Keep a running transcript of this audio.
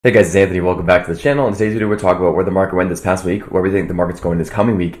Hey guys, it's Anthony. Welcome back to the channel. In today's video, we're talking about where the market went this past week, where we think the market's going this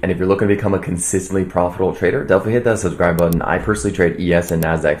coming week, and if you're looking to become a consistently profitable trader, definitely hit that subscribe button. I personally trade ES and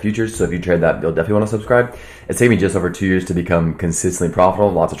NASDAQ futures, so if you trade that, you'll definitely want to subscribe. It's taken me just over 2 years to become consistently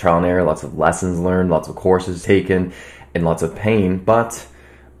profitable. Lots of trial and error, lots of lessons learned, lots of courses taken, and lots of pain, but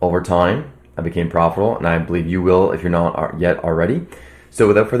over time, I became profitable, and I believe you will if you're not yet already. So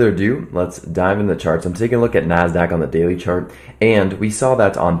without further ado, let's dive into the charts. I'm taking a look at NASDAQ on the daily chart, and we saw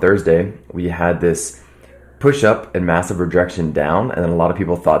that on Thursday, we had this push up and massive rejection down, and then a lot of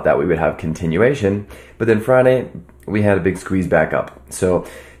people thought that we would have continuation, but then Friday, we had a big squeeze back up. So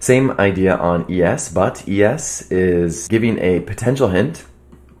same idea on ES, but ES is giving a potential hint.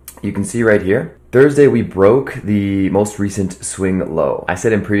 You can see right here, Thursday we broke the most recent swing low. I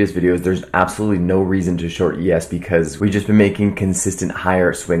said in previous videos there's absolutely no reason to short ES because we've just been making consistent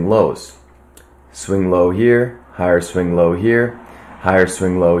higher swing lows. Swing low here, higher swing low here, higher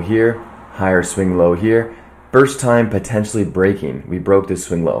swing low here, higher swing low here. First time potentially breaking, we broke this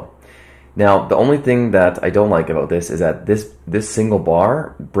swing low. Now the only thing that I don't like about this is that this single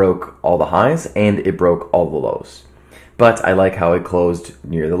bar broke all the highs and it broke all the lows. But I like how it closed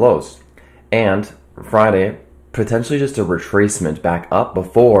near the lows. And Friday, potentially just a retracement back up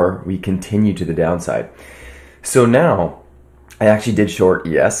before we continue to the downside. So now, I actually did short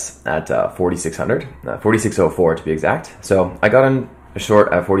ES at 4,600, 4,604 to be exact. So I got in a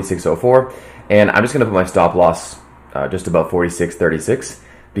short at 4,604, and I'm just going to put my stop loss just about 46.36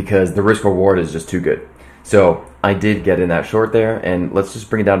 because the risk reward is just too good. So I did get in that short there, and let's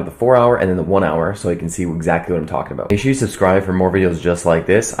just bring it down to the 4 hour and then the 1 hour so you can see exactly what I'm talking about. Make sure you subscribe for more videos just like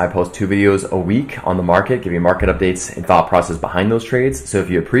this. I post 2 videos a week on the market, giving market updates and thought process behind those trades. So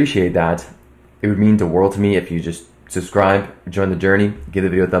if you appreciate that, it would mean the world to me if you just subscribe, join the journey, give the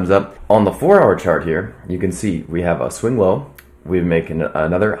video a thumbs up. On the 4 hour chart here, you can see we have a swing low. We've making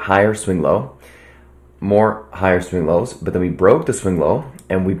another higher swing low, more higher swing lows, but then we broke the swing low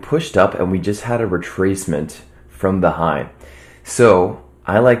and we pushed up and we just had a retracement from the high. So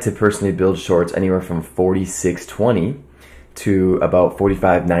I like to personally build shorts anywhere from 46.20 to about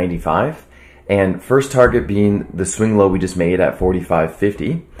 45.95, and first target being the swing low we just made at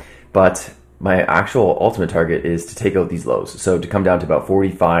 45.50, but my actual ultimate target is to take out these lows, so to come down to about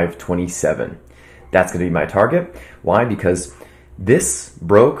 45.27. That's going to be my target. Why? Because this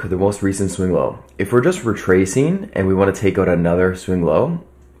broke the most recent swing low. If we're just retracing and we want to take out another swing low,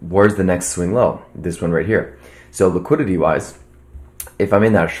 where's the next swing low? This one right here. So liquidity wise, if I'm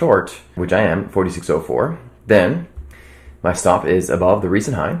in that short, which I am, 46.04, then my stop is above the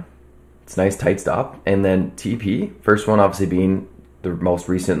recent high. It's a nice tight stop. And then TP, first one obviously being the most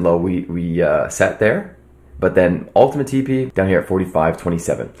recent low we set there, but then ultimate TP down here at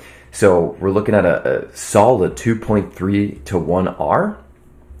 45.27. So we're looking at a solid 2.3 to 1 R.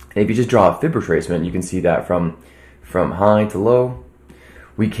 And if you just draw a fib retracement, you can see that from high to low,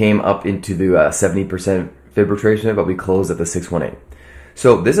 we came up into the 70% fib retracement, but we closed at the 618.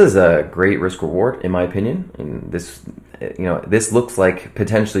 So this is a great risk reward in my opinion. And this, this looks like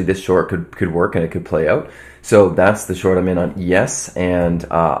potentially this short could work and it could play out. So that's the short I'm in on ES, and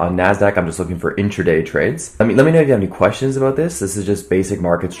on NASDAQ, I'm just looking for intraday trades. Let me know if you have any questions about this. This is just basic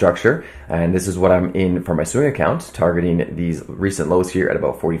market structure, and this is what I'm in for my swing account, targeting these recent lows here at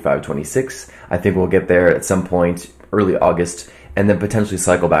about 45.26. I think we'll get there at some point early August, and then potentially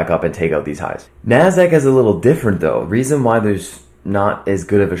cycle back up and take out these highs. NASDAQ is a little different though. Reason why there's not as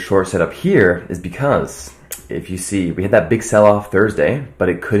good of a short setup here is because if you see, we had that big sell-off Thursday, but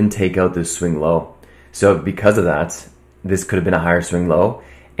it couldn't take out this swing low. So because of that, this could have been a higher swing low,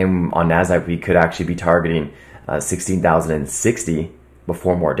 and on NASDAQ we could actually be targeting 16,060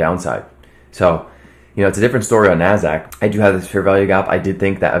 before more downside. So, it's a different story on NASDAQ. I do have this fair value gap. I did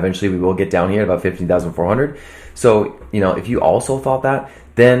think that eventually we will get down here at about 15,400. So, if you also thought that,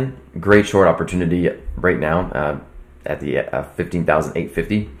 then great short opportunity right now at the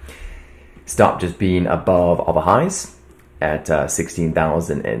 15,850. Stop just being above all the highs at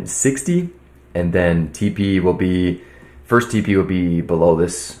 16,060. And then TP will be, first TP will be below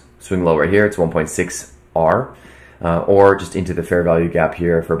this swing low right here. It's 1.6 R, or just into the fair value gap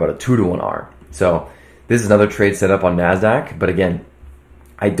here for about a 2 to 1 R. So this is another trade setup on NASDAQ. But again,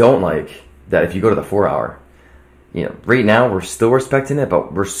 I don't like that if you go to the 4 hour, right now we're still respecting it,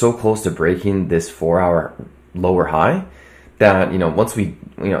 but we're so close to breaking this 4 hour lower high that, once we,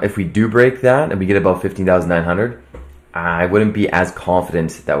 if we do break that and we get above 15,900, I wouldn't be as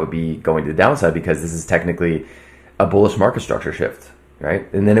confident that would be going to the downside because this is technically a bullish market structure shift, right?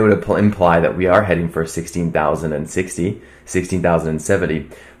 And then it would imply that we are heading for 16,060, 16,070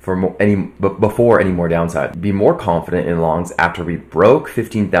 before any more downside. Be more confident in longs after we broke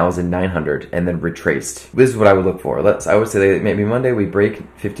 15,900 and then retraced. This is what I would look for. I would say that maybe Monday we break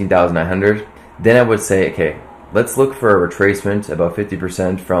 15,900. Then I would say, okay, let's look for a retracement about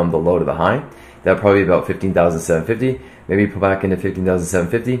 50% from the low to the high. That would probably be about 15,750. Maybe pull back into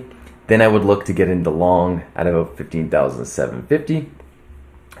 15,750. Then I would look to get into long at about 15,750.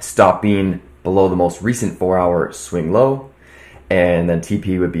 Stop being below the most recent 4-hour swing low. And then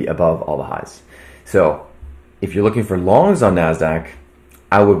TP would be above all the highs. So if you're looking for longs on NASDAQ,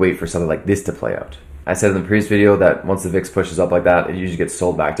 I would wait for something like this to play out. I said in the previous video that once the VIX pushes up like that, it usually gets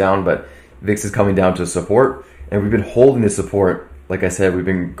sold back down, but VIX is coming down to support, and we've been holding this support. Like I said, we've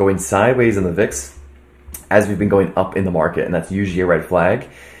been going sideways in the VIX as we've been going up in the market, and that's usually a red flag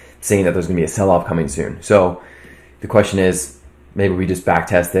saying that there's going to be a sell-off coming soon. So the question is, maybe we just back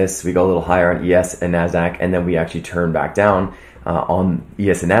test this, we go a little higher on ES and NASDAQ, and then we actually turn back down on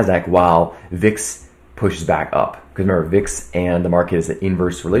ES and NASDAQ while VIX pushes back up. Because remember, VIX and the market is an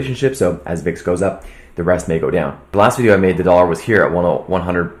inverse relationship, so as VIX goes up, the rest may go down. The last video I made, the dollar was here at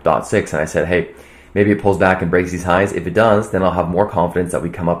 100.6, and I said, hey, maybe it pulls back and breaks these highs. If it does, then I'll have more confidence that we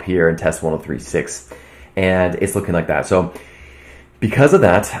come up here and test 103.6. And it's looking like that. So because of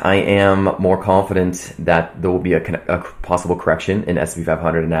that, I am more confident that there will be a possible correction in S&P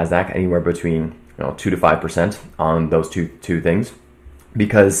 500 and NASDAQ, anywhere between 2 to 5% on those two things,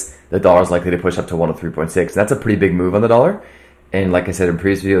 because the dollar is likely to push up to 103.6. That's a pretty big move on the dollar. And like I said in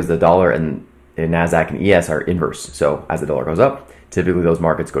previous videos, the dollar and NASDAQ and ES are inverse. So as the dollar goes up, typically those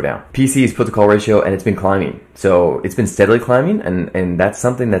markets go down. PC is put to call ratio, and it's been climbing. So it's been steadily climbing, and that's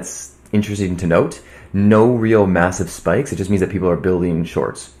something that's interesting to note. No real massive spikes. It just means that people are building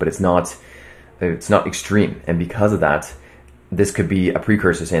shorts, but it's not extreme. And because of that, this could be a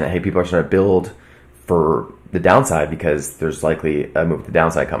precursor saying that, hey, people are trying to build for the downside because there's likely a move to the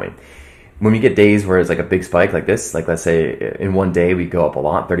downside coming. When we get days where it's like a big spike like this, like let's say in one day we go up a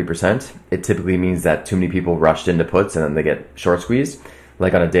lot, 30%, it typically means that too many people rushed into puts and then they get short squeezed.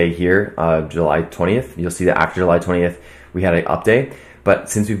 Like on a day here, July 20th, you'll see that after July 20th, we had an up day.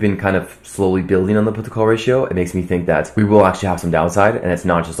 But since we've been kind of slowly building on the put to call ratio, it makes me think that we will actually have some downside, and it's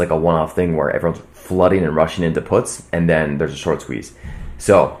not just like a one-off thing where everyone's flooding and rushing into puts and then there's a short squeeze.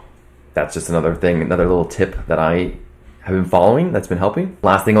 So that's just another thing, another little tip that I have been following that's been helping.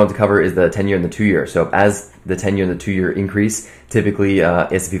 Last thing I want to cover is the 10-year and the 2-year. So as the 10-year and the 2-year increase, typically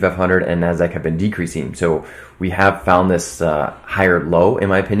S&P 500 and NASDAQ have been decreasing. So we have found this higher low, in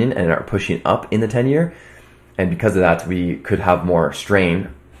my opinion, and are pushing up in the 10-year. And because of that, we could have more strain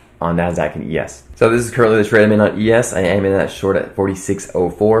on NASDAQ and ES. So this is currently the trade I'm in on ES. I am in that short at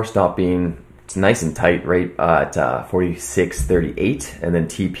 46.04, stop being nice and tight right at 46.38, and then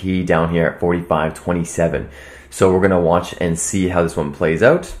TP down here at 45.27. So we're gonna watch and see how this one plays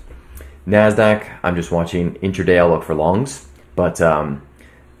out. NASDAQ, I'm just watching intraday. I'll look for longs, but I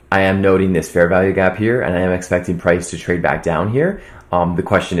am noting this fair value gap here, and I am expecting price to trade back down here. The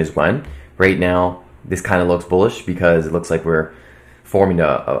question is when. Right now, this kind of looks bullish because it looks like we're forming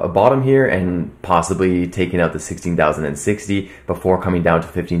a bottom here and possibly taking out the 16,060 before coming down to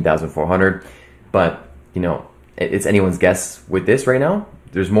 15,400. But, it's anyone's guess with this right now.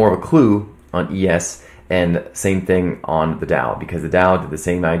 There's more of a clue on ES, and same thing on the Dow, because the Dow did the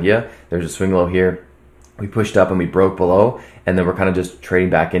same idea. There's a swing low here. We pushed up and we broke below, and then we're kind of just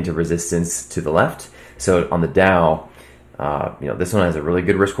trading back into resistance to the left. So on the Dow, this one has a really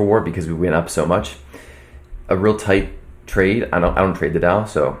good risk reward because we went up so much. A real tight trade. I don't trade the Dow,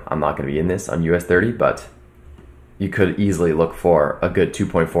 so I'm not going to be in this on US 30, but you could easily look for a good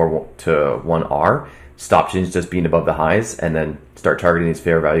 2.4 to 1R. Stop options just being above the highs, and then start targeting these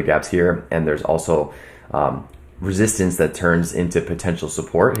fair value gaps here. And there's also resistance that turns into potential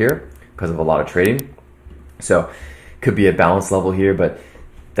support here because of a lot of trading. So could be a balance level here, but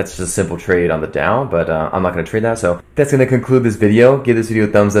that's just a simple trade on the Dow, but I'm not going to trade that. So that's going to conclude this video. Give this video a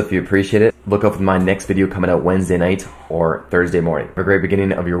thumbs up if you appreciate it. Look out for my next video coming out Wednesday night or Thursday morning. Have a great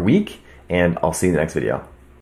beginning of your week, and I'll see you in the next video.